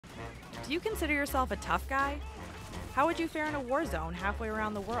Do you consider yourself a tough guy? How would you fare in a war zone halfway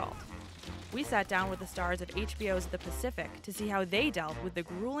around the world? We sat down with the stars of HBO's The Pacific to see how they dealt with the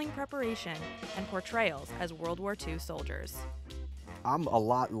grueling preparation and portrayals as World War II soldiers. I'm a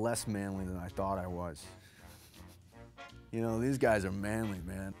lot less manly than I thought I was. You know, these guys are manly,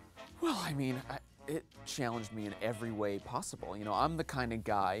 man. Well, I mean, it challenged me in every way possible. You know, I'm the kind of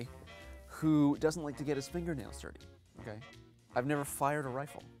guy who doesn't like to get his fingernails dirty, okay? I've never fired a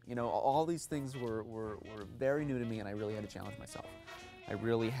rifle. You know, all these things were very new to me, and I really had to challenge myself. I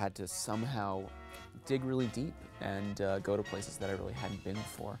really had to somehow dig really deep and go to places that I really hadn't been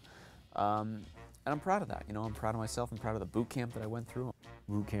before. And I'm proud of that. You know, I'm proud of myself. I'm proud of the boot camp that I went through.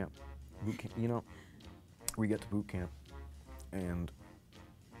 Boot camp. You know, we get to boot camp, and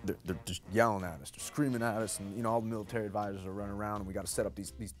they're just yelling at us, they're screaming at us, and you know, all the military advisors are running around, and we got to set up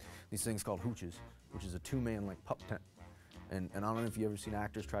these things called hooches, which is a two-man like pup tent. And I don't know if you ever seen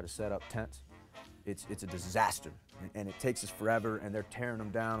actors try to set up tents. It's a disaster, and it takes us forever, and they're tearing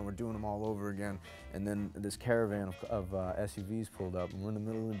them down, and we're doing them all over again. And then this caravan of SUVs pulled up, and we're in the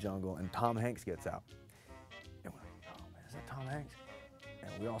middle of the jungle, and Tom Hanks gets out. And we're like, oh man, is that Tom Hanks?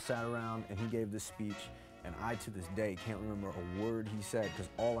 And we all sat around, and he gave this speech, and I, to this day, can't remember a word he said, because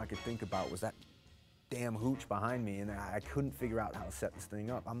all I could think about was that damn hooch behind me, and I couldn't figure out how to set this thing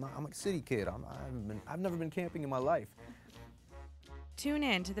up. I'm a city kid. I've never been camping in my life. Tune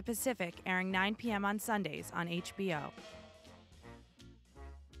in to The Pacific, airing 9 p.m. on Sundays on HBO.